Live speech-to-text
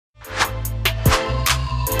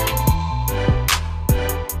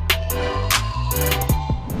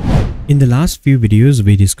In the last few videos,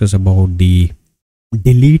 we discussed about the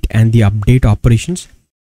delete and the update operations.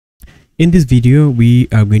 In this video, we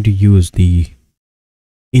are going to use the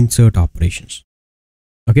insert operations.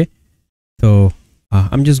 Okay, so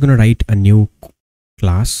I'm just going to write a new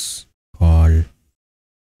class called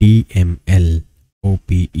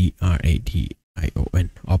DMLOPERADION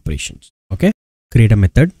operations. Okay, create a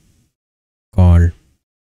method called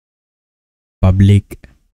public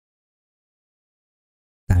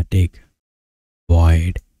static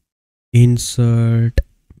void insert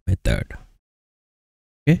method.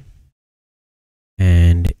 Okay,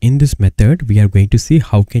 and in this method we are going to see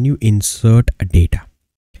how can you insert a data.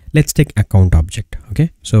 Let's take account object.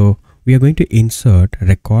 Okay, so we are going to insert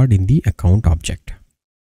record in the account object.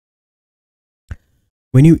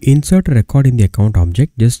 When you insert a record in the account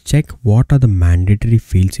object, just check what are the mandatory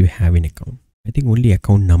fields you have in account. I think only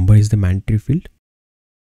account number is the mandatory field.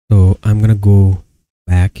 So I'm gonna go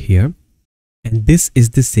back here, and this is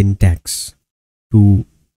the syntax to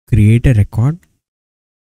create a record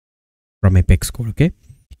from Apex code. Okay,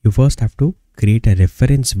 you first have to create a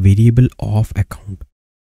reference variable of account.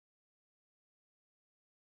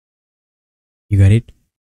 You got it?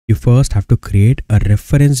 You first have to create a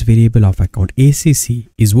reference variable of account. ACC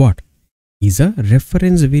is what? Is a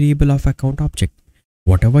reference variable of account object.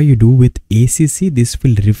 Whatever you do with ACC, this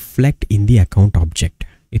will reflect in the account object.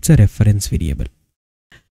 It's a reference variable.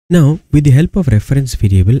 Now, with the help of reference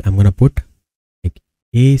variable, I'm going to put like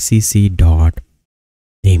ACC dot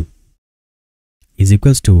name is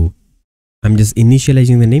equals to, I'm just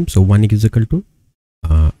initializing the name. So 1 is equal to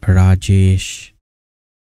Rajesh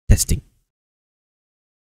testing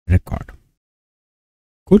record.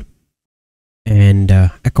 Cool. And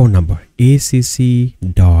account number, ACC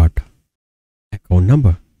dot account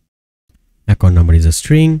number. Account number is a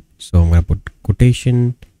string, so I'm going to put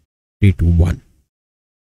quotation 321.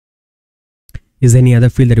 Is there any other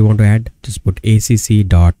field that you want to add? Just put ACC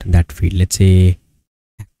dot that field. Let's say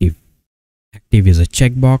active. Active is a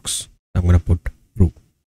checkbox. I'm going to put true.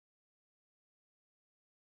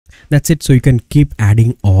 That's it. So you can keep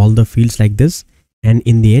adding all the fields like this, and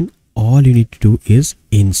in the end, all you need to do is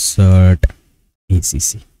insert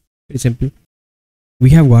ACC. Very simple. We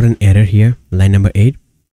have got an error here, line number 8.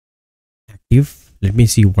 Active. Let me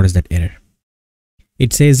see what is that error.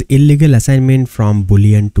 It says illegal assignment from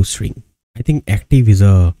boolean to string. I think active is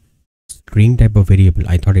a string type of variable.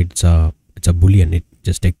 I thought it's a boolean. It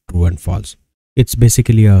just takes true and false. It's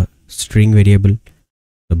basically a string variable.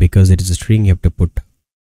 So because it is a string, you have to put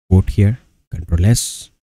quote here, Control S,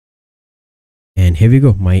 and here we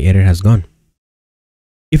go. My error has gone.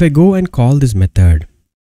 If I go and call this method,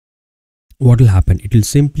 what will happen? It will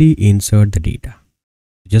simply insert the data.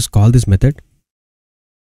 Just call this method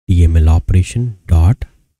DML operation dot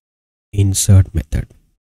insert method.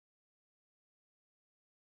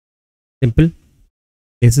 Simple.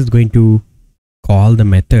 This is going to call the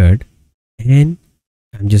method, and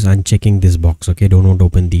I'm just unchecking this box. Okay, don't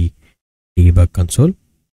open the debug console.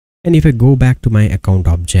 And if I go back to my account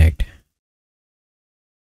object,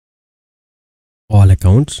 all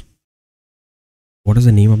accounts, what is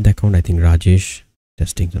the name of the account? I think Rajesh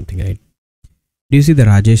testing something, right? Do you see the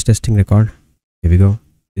Rajesh testing record? Here we go.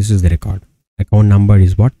 This is the record. Account number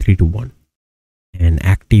is what? 321. And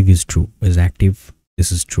active is true. Is active?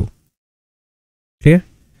 This is true. Clear?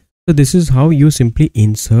 So this is how you simply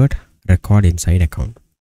insert record inside account.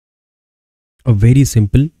 A very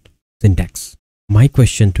simple syntax. My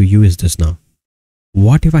question to you is this now.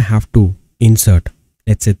 What if I have to insert,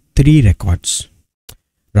 let's say 3 records?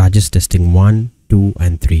 Rajesh testing 1, 2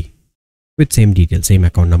 and 3 with same details, same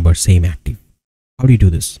account number, same active. How do you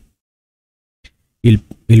do this?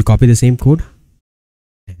 We'll copy the same code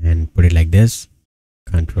and put it like this.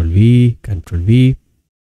 Control V,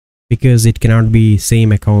 because it cannot be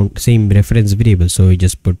same account, same reference variable. So we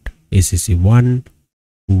just put ACC 1,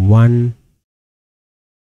 1,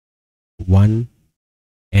 1,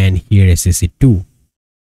 and here ACC 2,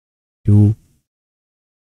 2.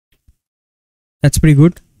 That's pretty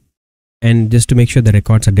good. And just to make sure the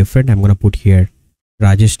records are different, I'm going to put here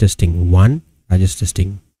Rajesh testing 1, Rajesh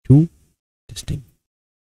testing 2, testing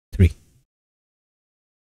 3.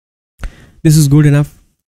 This is good enough.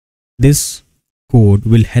 This code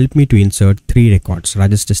will help me to insert 3 records,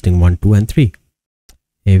 Rajesh testing 1, 2 and 3.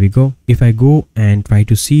 Here we go. If I go and try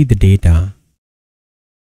to see the data,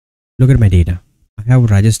 look at my data. I have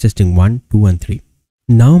Rajesh testing 1, 2 and 3.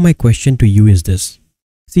 Now my question to you is this.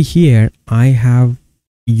 See here, I have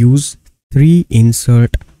used 3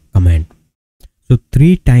 insert command. So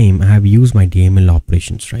 3 times I have used my DML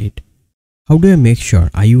operations, right? How do I make sure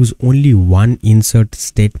I use only one insert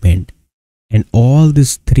statement and all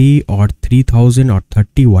this 3 or 3000 or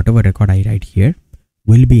 30 whatever record I write here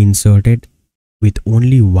will be inserted with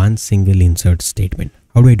only one single insert statement.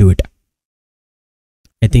 How do I do it?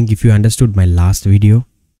 I think if you understood my last video,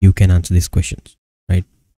 you can answer these questions, right?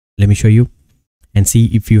 Let me show you and see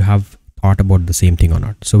if you have thought about the same thing or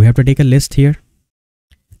not. So we have to take a list here.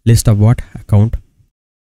 List of what? Account.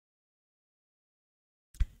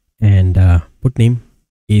 And put name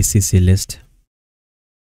ACC list.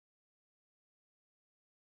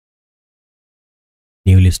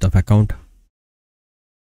 New list of account.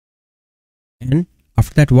 And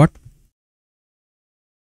after that what?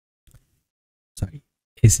 Sorry,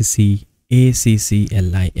 ACC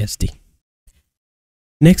list.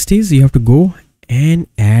 Next is you have to go and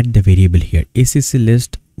add the variable here. ACC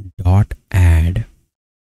list dot add.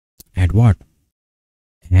 Add what?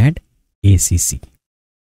 Add ACC.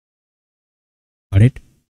 Got it?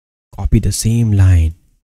 Copy the same line.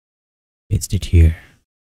 Paste it here.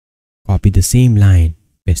 Copy the same line.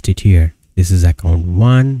 Paste it here. This is account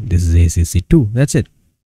 1. This is ACC 2. That's it.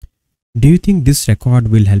 Do you think this record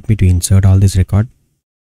will help me to insert all this record?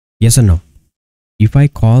 Yes or no? If I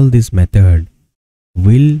call this method,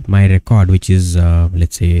 will my record, which is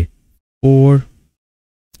let's say 4,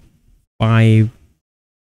 5,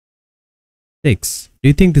 6. Do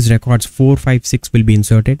you think this records 4, 5, 6 will be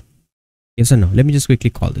inserted? Yes or no? Let me just quickly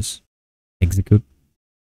call this. Execute.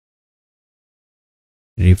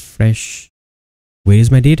 Refresh. Where is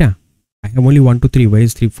my data? I have only 1, 2, 3. Where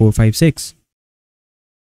is 3, 4, 5, 6?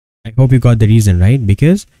 I hope you got the reason, right?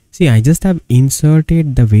 Because see, I just have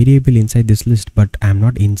inserted the variable inside this list, but I'm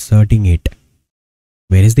not inserting it.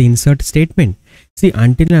 Where is the insert statement? See,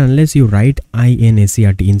 until and unless you write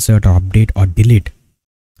insert, insert or update or delete,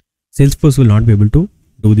 Salesforce will not be able to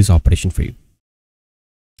do this operation for you.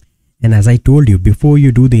 And as I told you, before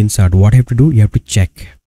you do the insert, what you have to do? You have to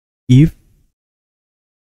check if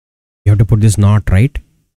you have to put this not, right?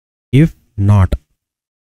 If not,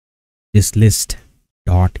 this list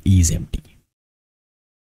dot is empty.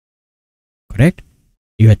 Correct?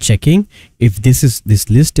 You are checking if this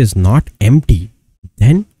list is not empty,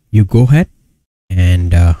 then you go ahead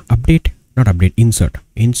and insert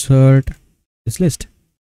this list.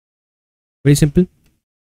 Very simple.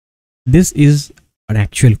 This is an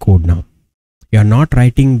actual code now. You are not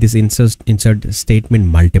writing this insert statement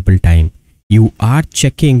multiple times. You are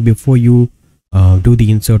checking before you do the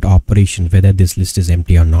insert operation whether this list is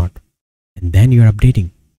empty or not, and then you are updating.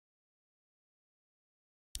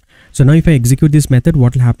 So now if I execute this method,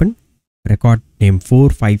 what will happen? Record name 4,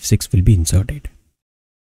 5, 6 will be inserted,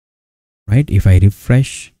 right? If I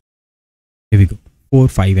refresh, here we go, 4,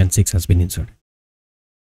 5 and 6 has been inserted.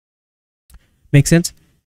 Make sense?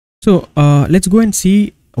 So let's go and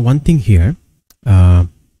see one thing here.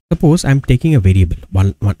 Suppose I'm taking a variable,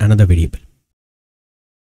 another variable.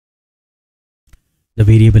 The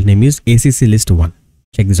variable name is ACC list 1.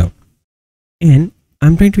 Check this out. And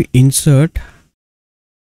I'm trying to insert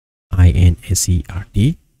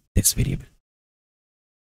insert this variable.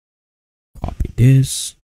 Copy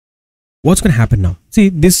this. What's going to happen now? See,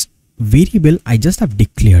 this variable I just have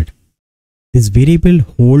declared. This variable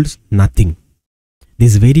holds nothing.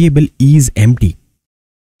 This variable is empty.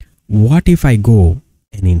 What if I go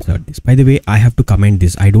and insert this? By the way, I have to comment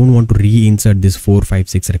this. I don't want to reinsert this 4, 5,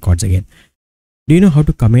 6 records again. Do you know how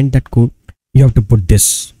to comment that code? You have to put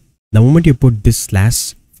this. The moment you put this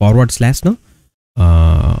slash, forward slash, no?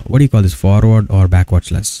 What do you call this? Forward or backward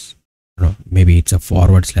slash? No, maybe it's a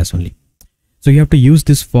forward slash only. So you have to use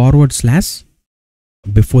this forward slash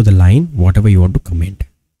before the line, whatever you want to comment.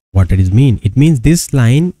 What does it mean? It means this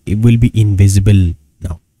line, it will be invisible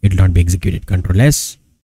now. It will not be executed. Control S.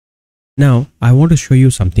 Now, I want to show you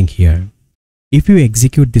something here. If you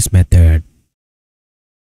execute this method,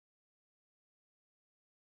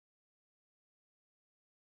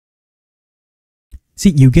 see,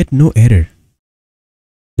 you get no error.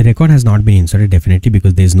 The record has not been inserted definitely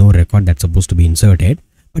because there is no record that's supposed to be inserted,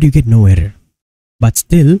 but you get no error. But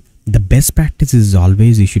still, the best practice is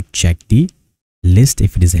always you should check the list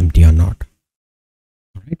if it is empty or not.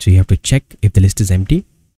 Alright, so you have to check if the list is empty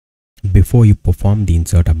before you perform the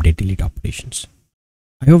insert, update, delete operations.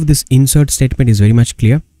 I hope this insert statement is very much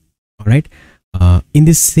clear. Alright, in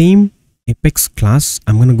this same Apex class,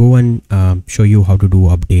 I'm going to go and show you how to do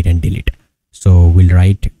update and delete. So we'll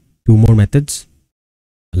write 2 more methods.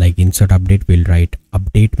 Like insert update, we'll write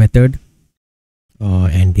update method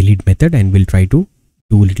and delete method, and we'll try to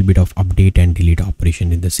do a little bit of update and delete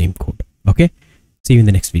operation in the same code. Okay, see you in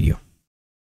the next video.